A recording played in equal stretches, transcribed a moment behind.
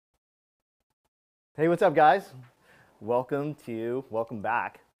Hey, what's up, guys? Welcome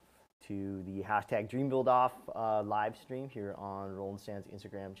back to the hashtag Dream Build Off live stream here on Roland Sand's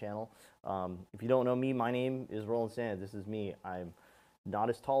Instagram channel. If you don't know me, my name is Roland Sand. This is me. I'm not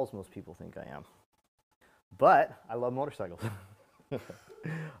as tall as most people think I am, but I love motorcycles.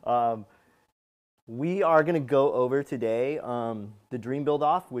 um, we are going to go over today the Dream Build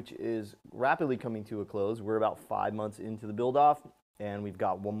Off, which is rapidly coming to a close. We're about 5 months into the build off, and we've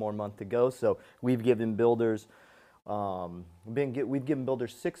got one more month to go. So we've given builders we've given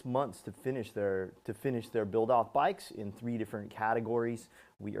builders 6 months to finish their build off bikes in 3 different categories.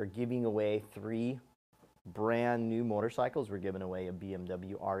 We are giving away 3 brand new motorcycles. We're giving away a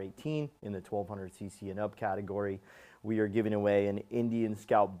BMW R18 in the 1200cc and up category. We are giving away an Indian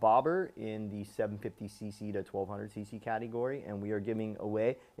Scout Bobber in the 750cc to 1200cc category, and we are giving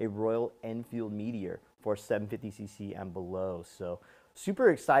away a Royal Enfield Meteor for 750cc and below. So super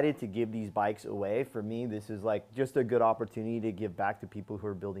excited to give these bikes away. For me, this is like just a good opportunity to give back to people who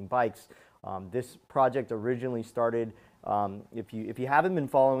are building bikes. This project originally started, if you haven't been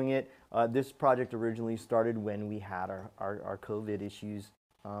following it, this project originally started when we had our COVID issues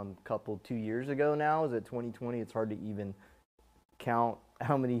couple 2 years ago now. Is it 2020? It's hard to even count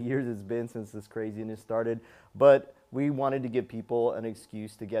how many years it's been since this craziness started. But we wanted to give people an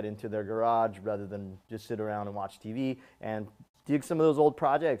excuse to get into their garage rather than just sit around and watch TV, and dig some of those old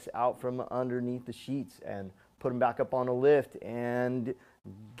projects out from underneath the sheets and put them back up on a lift and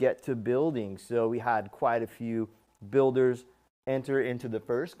get to building. So we had quite a few builders enter into the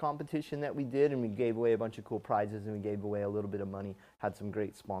first competition that we did, and we gave away a bunch of cool prizes, and we gave away a little bit of money, had some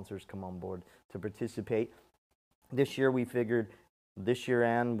great sponsors come on board to participate. This year we figured, this year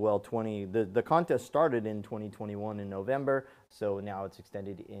and well, the contest started in 2021 in November, so now it's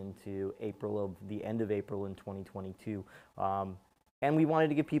extended into the end of April in 2022. And we wanted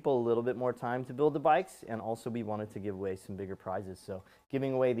to give people a little bit more time to build the bikes, and also we wanted to give away some bigger prizes. So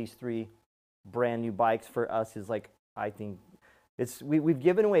giving away these 3 brand new bikes for us is like, I think we've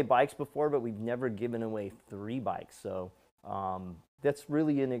given away bikes before, but we've never given away 3 bikes. So that's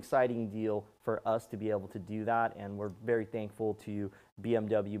really an exciting deal for us to be able to do that, and we're very thankful to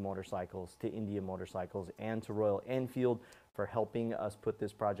BMW Motorcycles, to India Motorcycles, and to Royal Enfield for helping us put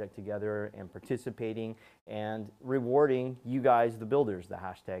this project together and participating and rewarding you guys, the builders, the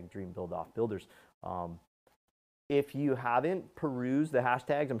hashtag Dream Build Off builders. If you haven't perused the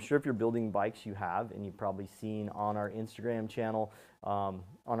hashtags, I'm sure if you're building bikes you have, and you've probably seen on our Instagram channel, on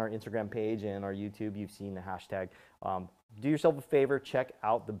our Instagram page and our YouTube, you've seen the hashtag. Do yourself a favor, check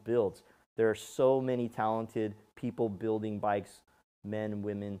out the builds. There are so many talented people building bikes, men,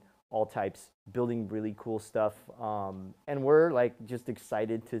 women, all types, building really cool stuff. And we're like just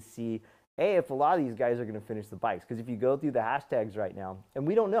excited to see if a lot of these guys are going to finish the bikes. Because if you go through the hashtags right now, and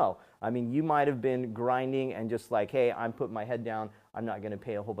we don't know, I mean, you might have been grinding and just like, hey, I'm putting my head down, I'm not going to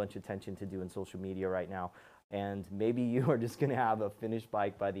pay a whole bunch of attention to doing social media right now, and maybe you are just going to have a finished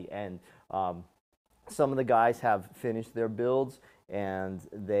bike by the end. Some of the guys have finished their builds, and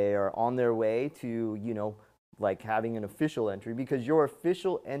they are on their way to, like having an official entry, because your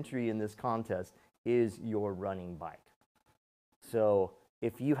official entry in this contest is your running bike. So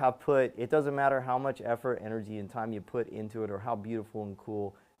if you have put, it doesn't matter how much effort, energy, and time you put into it, or how beautiful and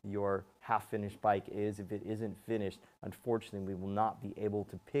cool your half-finished bike is, if it isn't finished, unfortunately, we will not be able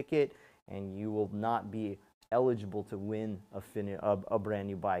to pick it, and you will not be eligible to win a brand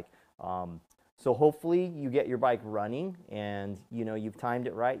new bike. So hopefully you get your bike running, and you've timed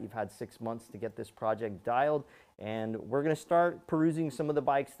it right. You've had 6 months to get this project dialed, and we're going to start perusing some of the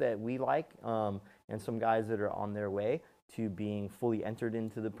bikes that we like, and some guys that are on their way to being fully entered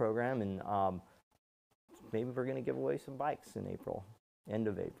into the program, and maybe we're going to give away some bikes in April, end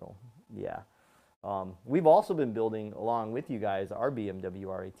of April. Yeah. We've also been building along with you guys our BMW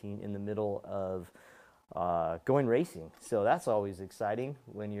R18 in the middle of going racing. So that's always exciting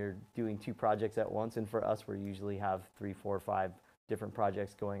when you're doing 2 projects at once. And for us, we usually have 3, 4, 5 different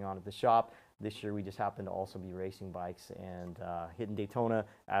projects going on at the shop. This year we just happen to also be racing bikes and hitting Daytona,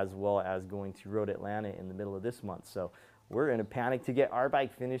 as well as going to Road Atlanta in the middle of this month. So we're in a panic to get our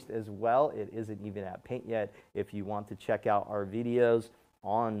bike finished as well. It isn't even at paint yet. If you want to check out our videos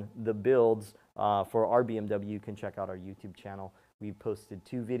on the builds for our BMW, you can check out our YouTube channel. We posted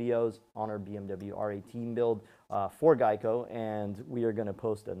 2 videos on our BMW R18 build for GEICO, and we are going to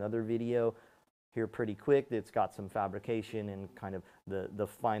post another video here pretty quick that's got some fabrication and kind of the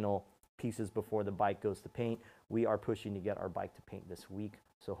final pieces before the bike goes to paint. We are pushing to get our bike to paint this week.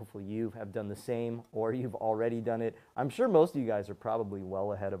 So hopefully you have done the same, or you've already done it. I'm sure most of you guys are probably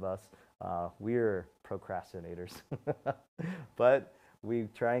well ahead of us. We're procrastinators. But We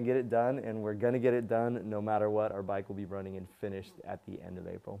try and get it done, and we're going to get it done no matter what. Our bike will be running and finished at the end of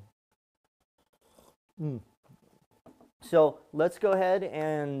April. So let's go ahead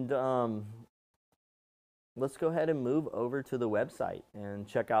and move over to the website and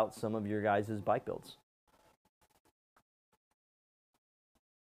check out some of your guys' bike builds.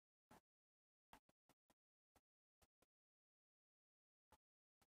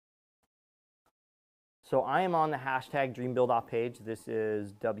 So I am on the hashtag DreamBuildOff page. This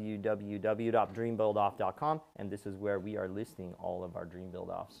is www.dreambuildoff.com, and this is where we are listing all of our Dream Build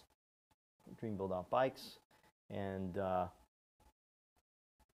Offs, Dream Build Off bikes. And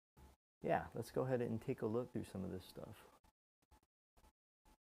yeah, let's go ahead and take a look through some of this stuff.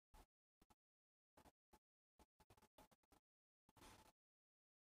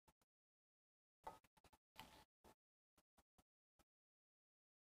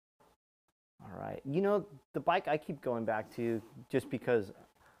 All right, you know, the bike I keep going back to just because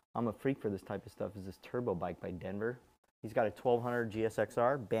I'm a freak for this type of stuff is this turbo bike by Denver. He's got a 1200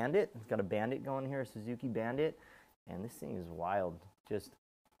 GSXR Bandit. He's got a Bandit going here, a Suzuki Bandit, and this thing is wild. Just,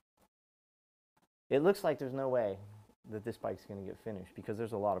 it looks like there's no way that this bike's going to get finished because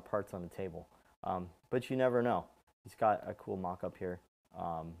there's a lot of parts on the table. But you never know. He's got a cool mock-up here.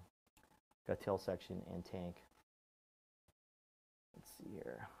 Got tail section and tank. Let's see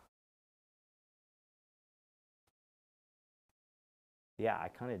here. Yeah, I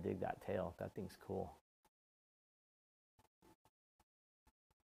kind of dig that tail. That thing's cool.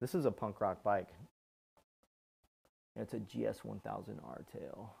 This is a punk rock bike. It's a GS1000R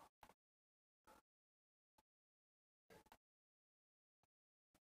tail.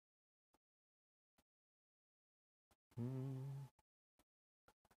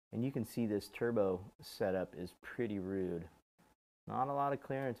 And you can see this turbo setup is pretty rude. Not a lot of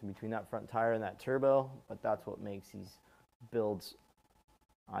clearance in between that front tire and that turbo, but that's what makes these builds,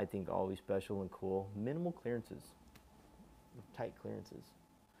 I think, always special and cool. Minimal clearances, tight clearances.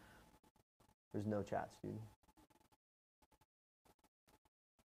 There's no chats, dude.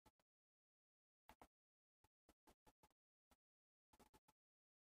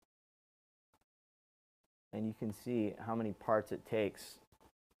 And you can see how many parts it takes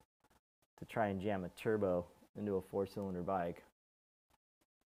to try and jam a turbo into a 4-cylinder bike.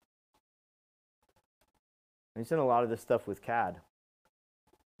 And he's done a lot of this stuff with CAD.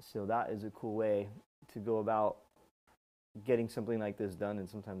 So that is a cool way to go about getting something like this done, and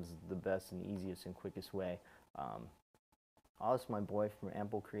sometimes the best and easiest and quickest way. Oh, this is my boy from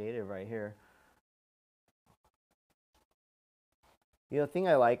Ample Creative right here. You know, the thing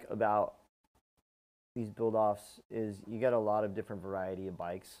I like about these build-offs is you get a lot of different variety of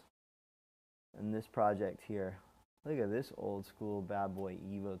bikes. And this project here, look at this old school bad boy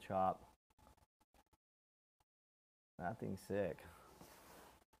Evo chop. That thing's sick.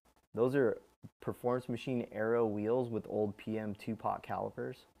 Those are Performance Machine Aero wheels with old PM 2-pot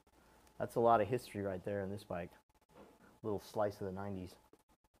calipers. That's a lot of history right there in this bike. Little slice of the 90s.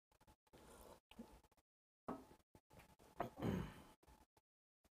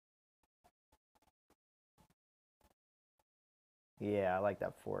 Yeah, I like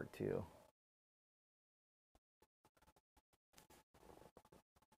that fork too.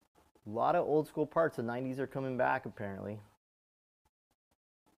 A lot of old school parts. The 90s are coming back apparently.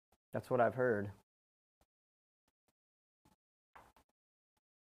 That's what I've heard.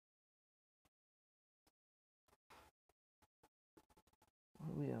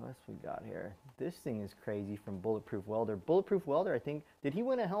 What else we got here? This thing is crazy from Bulletproof Welder. Bulletproof Welder, I think, did he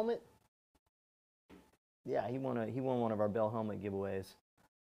win a helmet? Yeah, he won one of our Bell helmet giveaways.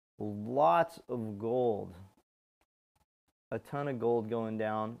 Lots of gold. A ton of gold going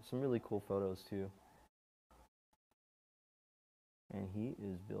down. Some really cool photos too. And he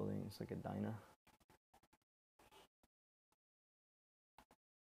is building, it's like a Dyna.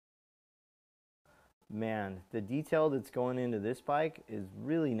 Man, the detail that's going into this bike is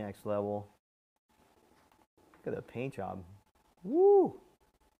really next level. Look at the paint job. Woo!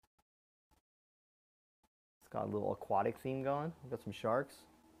 It's got a little aquatic theme going. We've got some sharks.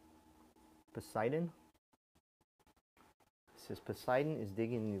 Poseidon. It says Poseidon is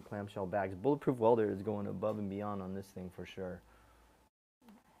digging into clamshell bags. Bulletproof Welder is going above and beyond on this thing for sure.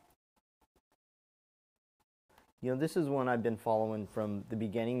 You know, this is one I've been following from the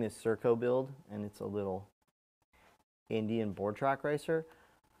beginning, this Serco build, and it's a little Indian board track racer.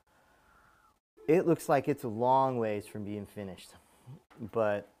 It looks like it's a long ways from being finished,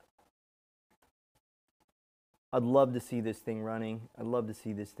 but I'd love to see this thing running. I'd love to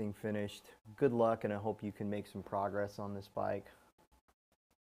see this thing finished. Good luck, and I hope you can make some progress on this bike.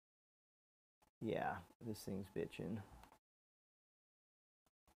 Yeah, this thing's bitching.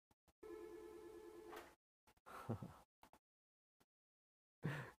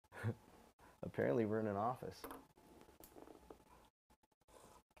 Apparently we're in an office.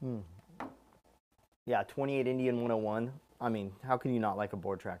 Yeah, 28 Indian 101. I mean, how can you not like a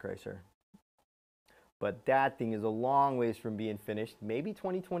board track racer? But that thing is a long ways from being finished. Maybe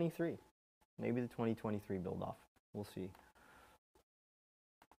 2023. Maybe the 2023 build off. We'll see.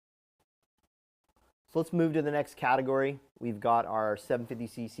 So let's move to the next category. We've got our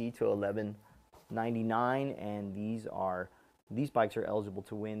 750cc to 1199, and these bikes are eligible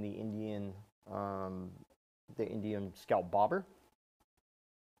to win the Indian Scout Bobber.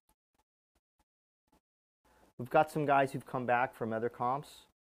 We've got some guys who've come back from other comps.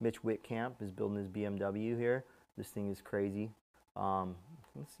 Mitch Whitcamp is building his BMW here. This thing is crazy.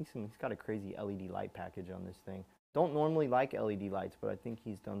 Let's see he's got a crazy LED light package on this thing. Don't normally like LED lights, but I think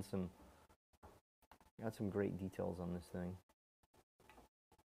he's got some great details on this thing.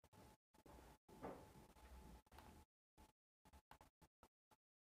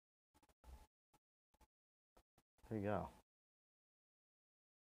 There you go.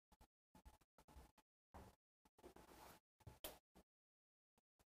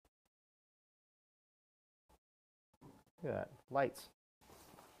 Look at that. Lights.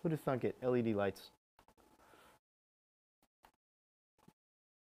 Who'd have thunk it? LED lights.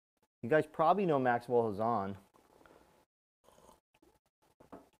 You guys probably know Maxwell Hazan.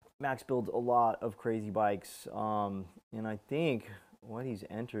 Max builds a lot of crazy bikes. And I think what he's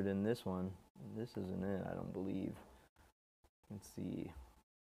entered in this one, this isn't it, I don't believe. Let's see.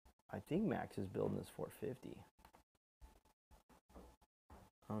 I think Max is building this 450.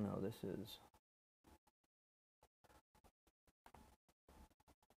 Oh no, this is.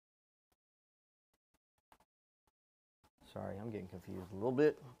 Sorry, I'm getting confused a little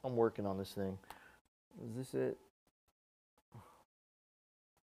bit. I'm working on this thing. Is this it? I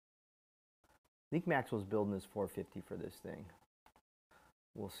think Max was building this 450 for this thing.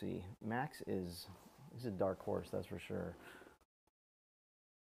 We'll see. Max is a dark horse, that's for sure.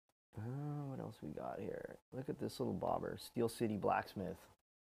 What else we got here? Look at this little bobber, Steel City Blacksmith.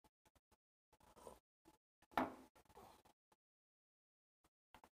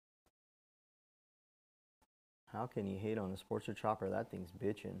 How can you hate on the Sportster Chopper? That thing's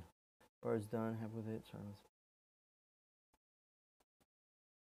bitching. Bar's done. Have with it. Sorry.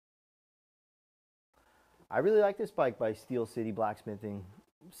 I really like this bike by Steel City Blacksmithing.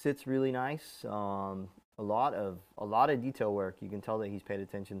 Sits really nice. A lot of detail work. You can tell that he's paid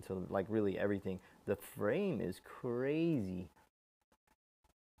attention to like really everything. The frame is crazy.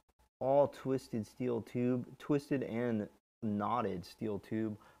 All twisted steel tube, twisted and knotted steel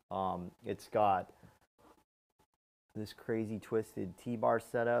tube. It's got this crazy twisted T-bar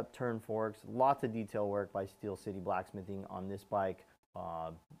setup, turn forks, lots of detail work by Steel City Blacksmithing on this bike.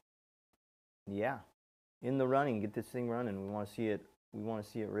 Yeah, in the running, get this thing running. We want to see it. We want to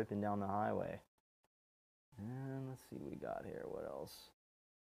see it ripping down the highway. And let's see what we got here. What else?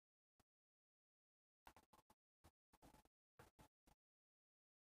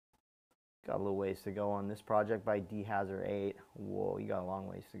 Got a little ways to go on this project by D Hazard 8. Whoa, you got a long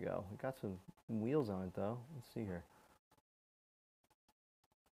ways to go. We got some wheels on it though. Let's see here.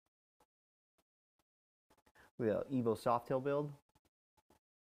 We got Evo Softail build.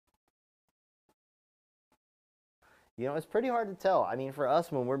 You know, it's pretty hard to tell. I mean, for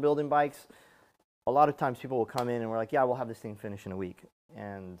us, when we're building bikes, a lot of times people will come in and we're like, yeah, we'll have this thing finished in a week.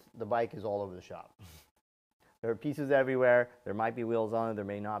 And the bike is all over the shop. There are pieces everywhere. There might be wheels on it. There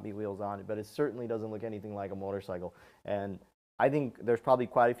may not be wheels on it. But it certainly doesn't look anything like a motorcycle. And I think there's probably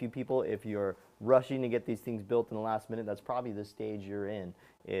quite a few people, if you're rushing to get these things built in the last minute, that's probably the stage you're in.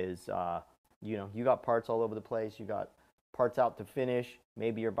 Is, you know, you got parts all over the place. You got parts out to finish.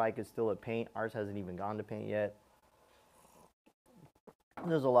 Maybe your bike is still at paint. Ours hasn't even gone to paint yet.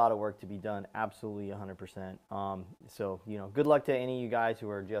 There's a lot of work to be done, absolutely 100%. So, you know, good luck to any of you guys who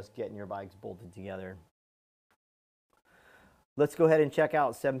are just getting your bikes bolted together. Let's go ahead and check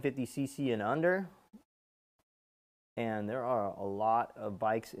out 750cc and under. And there are a lot of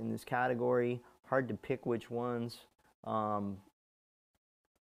bikes in this category. Hard to pick which ones to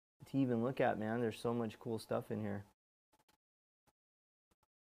even look at, man. There's so much cool stuff in here.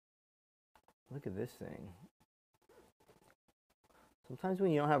 Look at this thing. Sometimes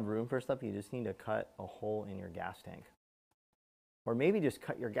when you don't have room for stuff, you just need to cut a hole in your gas tank. Or maybe just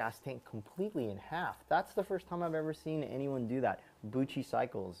cut your gas tank completely in half. That's the first time I've ever seen anyone do that. Bucci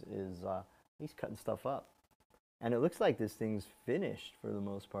Cycles is, he's cutting stuff up. And it looks like this thing's finished for the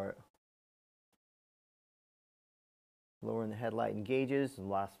most part. Lowering the headlight and gauges,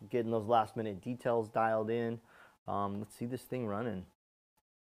 getting those last minute details dialed in. Let's see this thing running.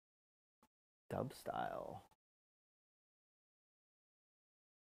 Dub style.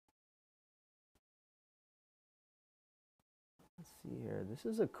 see here. This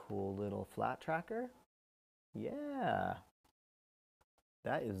is a cool little flat tracker. Yeah.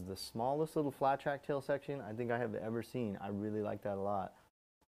 That is the smallest little flat track tail section I think I have ever seen. I really like that a lot.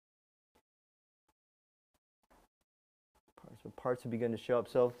 Parts have begun to show up.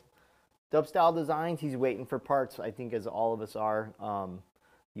 So Dub Style Designs, he's waiting for parts, I think, as all of us are.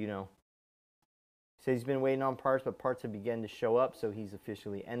 You know, he says he's been waiting on parts, but parts have begun to show up, so he's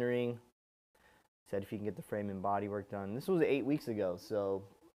officially entering. Said if he can get the frame and body work done. This was 8 weeks ago, so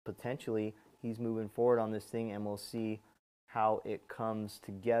potentially he's moving forward on this thing, and we'll see how it comes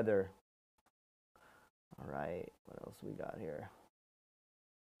together. All right, what else we got here?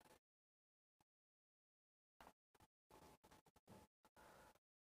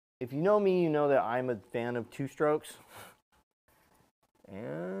 If you know me, you know that I'm a fan of two-strokes.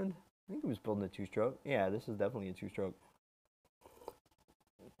 And I think he was building a two-stroke. Yeah, this is definitely a two-stroke.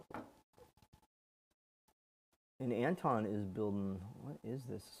 And Anton is building, what is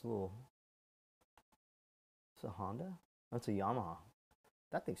this little, it's a Honda? That's a Yamaha.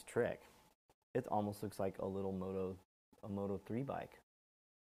 That thing's trick. It almost looks like a little Moto 3 bike.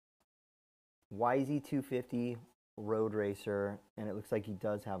 YZ250 road racer, and it looks like he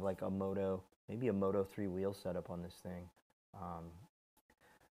does have like a Moto, maybe a Moto 3 wheel setup on this thing.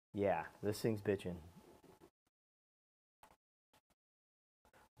 Yeah, this thing's bitchin'.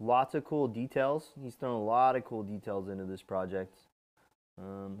 Lots of cool details. He's thrown a lot of cool details into this project.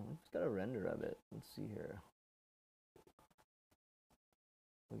 It's got a render of it. Let's see here.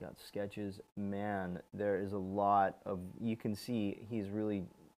 We got sketches. Man, there is a lot of, you can see he's really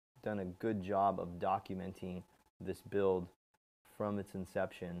done a good job of documenting this build from its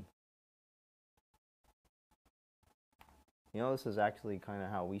inception. You know, this is actually kind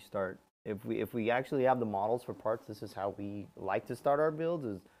of how we start. If we actually have the models for parts, this is how we like to start our builds,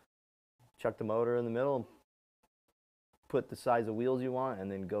 is chuck the motor in the middle, put the size of wheels you want,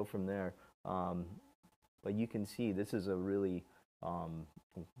 and then go from there. But you can see this is a really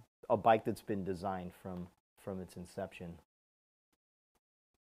a bike that's been designed from its inception.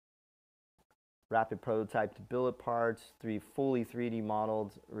 Rapid prototype to billet parts, fully 3D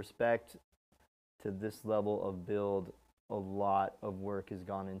modeled. Respect to this level of build. A lot of work has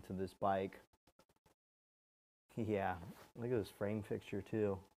gone into this bike. Yeah, look at this frame fixture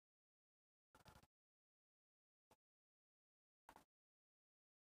too.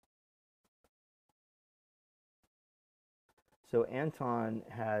 So Anton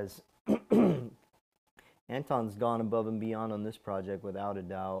has Anton's gone above and beyond on this project without a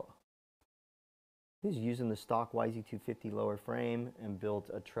doubt. He's using the stock YZ250 lower frame and built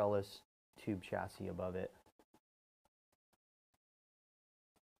a trellis tube chassis above it.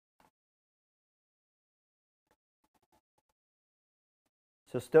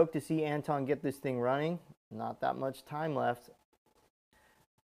 So stoked to see Anton get this thing running. Not that much time left.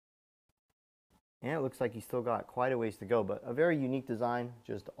 And it looks like he's still got quite a ways to go, but a very unique design,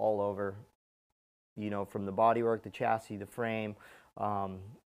 just all over. You know, from the bodywork, the chassis, the frame, the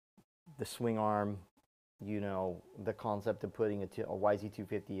swing arm, you know, the concept of putting a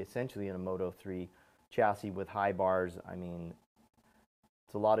YZ250 essentially in a Moto 3 chassis with high bars. I mean,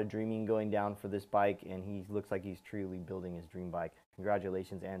 it's a lot of dreaming going down for this bike, and he looks like he's truly building his dream bike.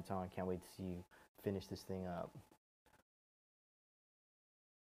 Congratulations, Anton. Can't wait to see you finish this thing up.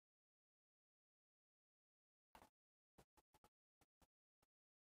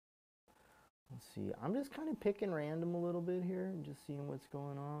 Let's see. I'm just kind of picking random a little bit here, just seeing what's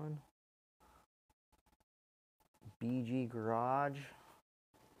going on. BG Garage.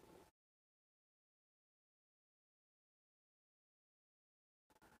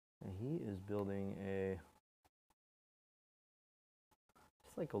 And he is building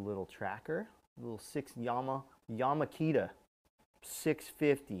it's like a little tracker, a little Yamakita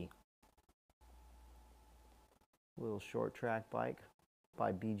 650. Little short track bike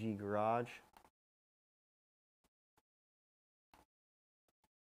by BG Garage.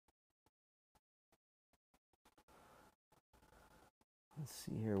 Let's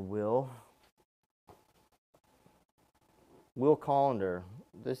see here, Will Collender.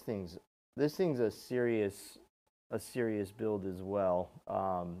 This thing's a serious build as well.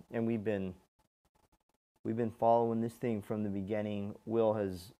 And we've been following this thing from the beginning. Will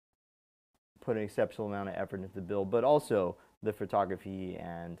has put an exceptional amount of effort into the build, but also the photography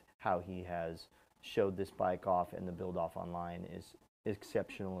and how he has showed this bike off and the build off online is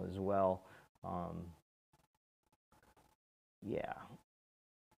exceptional as well. Yeah,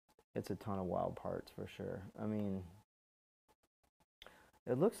 it's a ton of wild parts for sure. I mean,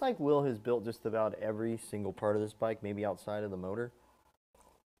 it looks like Will has built just about every single part of this bike, maybe outside of the motor.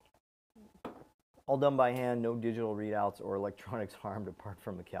 All done by hand, no digital readouts or electronics harmed apart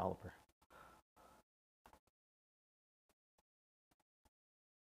from a caliper.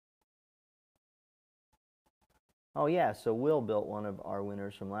 Oh yeah, so Will built one of our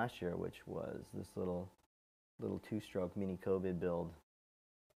winners from last year, which was this little two-stroke mini COVID build.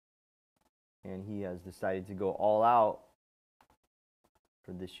 And he has decided to go all out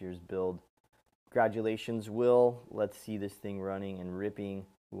for this year's build. Congratulations, Will. Let's see this thing running and ripping.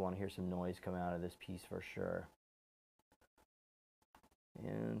 We want to hear some noise come out of this piece for sure.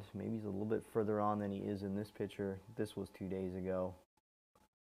 And maybe he's a little bit further on than he is in this picture. This was 2 days ago.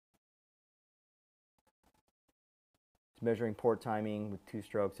 It's measuring port timing with 2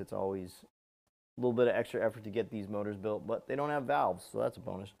 strokes. It's always a little bit of extra effort to get these motors built, but they don't have valves, so that's a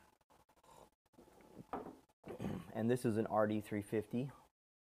bonus. And this is an RD350.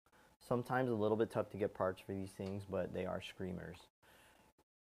 Sometimes a little bit tough to get parts for these things, but they are screamers.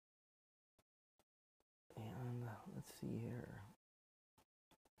 And let's see here.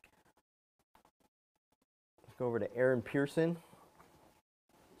 Let's go over to Aaron Pearson.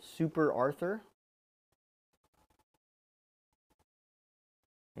 Super Arthur.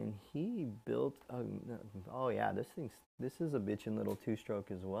 And he built, oh yeah, this is a bitchin' little 2-stroke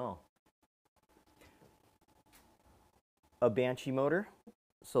as well. A Banshee motor.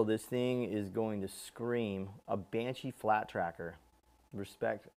 So this thing is going to scream. A Banshee flat tracker.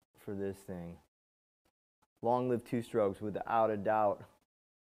 Respect for this thing. Long live 2-strokes without a doubt.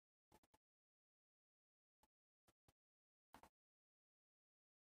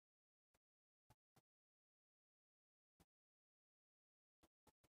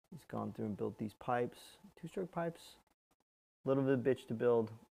 He's gone through and built these pipes. 2-stroke pipes. A little bit of bitch to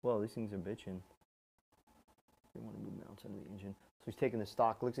build. Well, these things are bitching. They want to move mounts under the engine. So he's taken the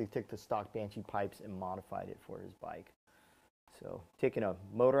stock, looks like he took the stock Banshee pipes and modified it for his bike. So taking a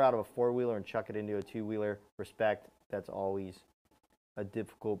motor out of a 4-wheeler and chuck it into a 2-wheeler, respect, that's always a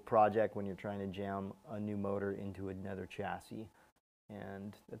difficult project when you're trying to jam a new motor into another chassis.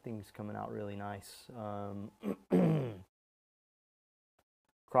 And that thing's coming out really nice.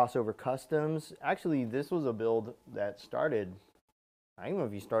 Crossover Customs. Actually, this was a build that started, I don't know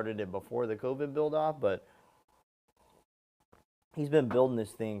if he started it before the COVID build off, but he's been building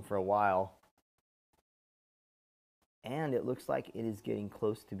this thing for a while. And it looks like it is getting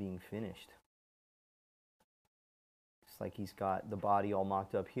close to being finished. Looks like he's got the body all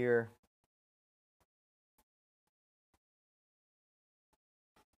mocked up here.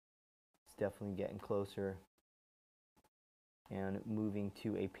 It's definitely getting closer. And moving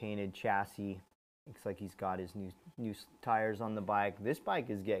to a painted chassis. Looks like he's got his new tires on the bike. This bike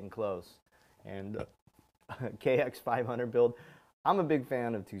is getting close. And KX500 build. I'm a big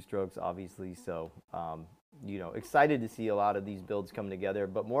fan of 2-strokes, obviously, so you know, excited to see a lot of these builds come together,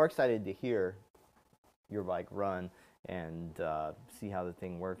 but more excited to hear your bike run and see how the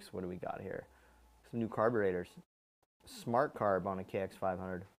thing works. What do we got here? Some new carburetors. Smart carb on a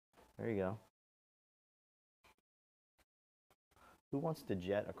KX500. There you go. Who wants to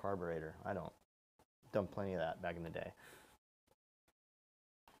jet a carburetor? I don't. Done plenty of that back in the day.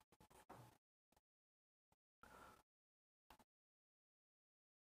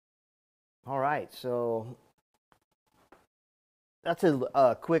 All right, so that's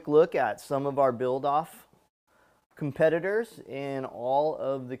a quick look at some of our build-off competitors in all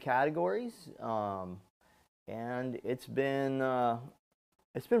of the categories, and it's been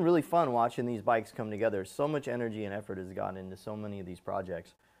really fun watching these bikes come together. So much energy and effort has gone into so many of these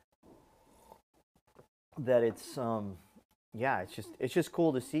projects that it's yeah, it's just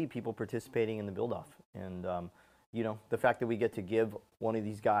cool to see people participating in the build-off, and you know, the fact that we get to give one of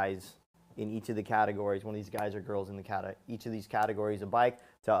these guys in each of the categories, one of these guys or girls in each of these categories a bike,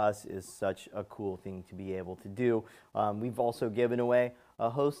 to us is such a cool thing to be able to do. We've also given away a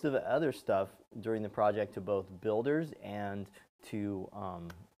host of other stuff during the project to both builders and to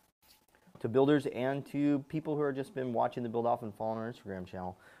people who have just been watching the build off and following our Instagram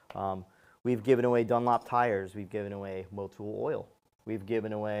channel. We've given away Dunlop tires. We've given away Motul oil. We've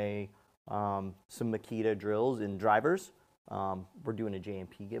given away some Makita drills and drivers. We're doing a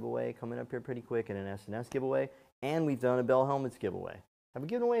JMP giveaway coming up here pretty quick, and an S&S giveaway, and we've done a Bell Helmets giveaway. Have we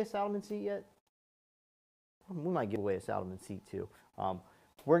given away a Saddleman seat yet? We might give away a Saddleman seat too.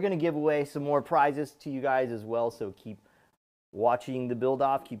 We're going to give away some more prizes to you guys as well, so keep watching the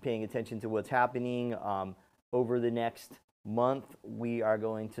build-off, keep paying attention to what's happening. Over the next month, we are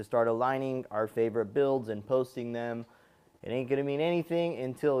going to start aligning our favorite builds and posting them. It ain't going to mean anything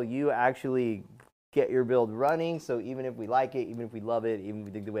until you actually get your build running. So even if we like it, even if we love it, even if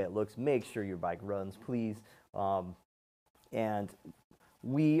we think the way it looks, make sure your bike runs, please. And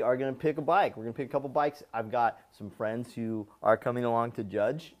we are going to pick a bike. We're going to pick a couple bikes. I've got some friends who are coming along to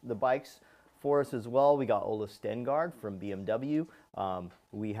judge the bikes for us as well. We got Ola Stengard from BMW.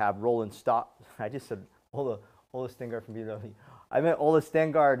 We have Roland Stock. I just said Ola Stengard from BMW. I meant Ola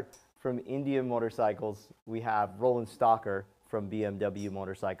Stengard from India Motorcycles. We have Roland Stocker from BMW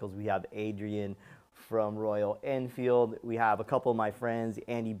Motorcycles. We have Adrian from Royal Enfield. We have a couple of my friends,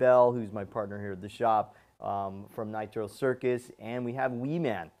 Andy Bell, who's my partner here at the shop, from Nitro Circus, and we have Wee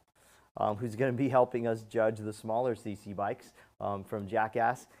Man, who's going to be helping us judge the smaller CC bikes from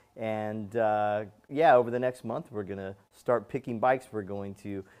Jackass. And yeah, over the next month, we're going to start picking bikes. We're going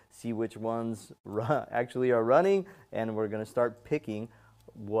to see which ones actually are running, and we're going to start picking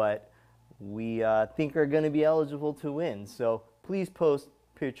what we think are going to be eligible to win. So please post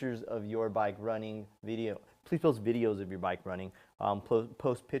pictures of your bike running video. Please post videos of your bike running.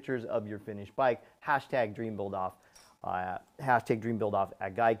 Post pictures of your finished bike. Hashtag DreamBuildOff. Hashtag DreamBuildOff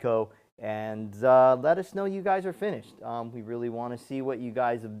at GEICO. And let us know you guys are finished. We really want to see what you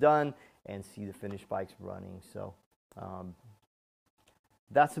guys have done and see the finished bikes running. So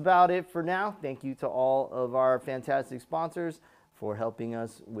that's about it for now. Thank you to all of our fantastic sponsors for helping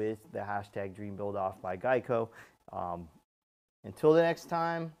us with the hashtag DreamBuildOff by GEICO. Until the next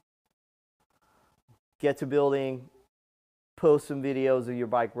time, get to building, post some videos of your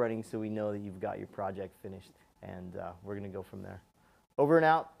bike running so we know that you've got your project finished, and we're going to go from there. Over and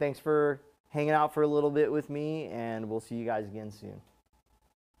out. Thanks for hanging out for a little bit with me, and we'll see you guys again soon.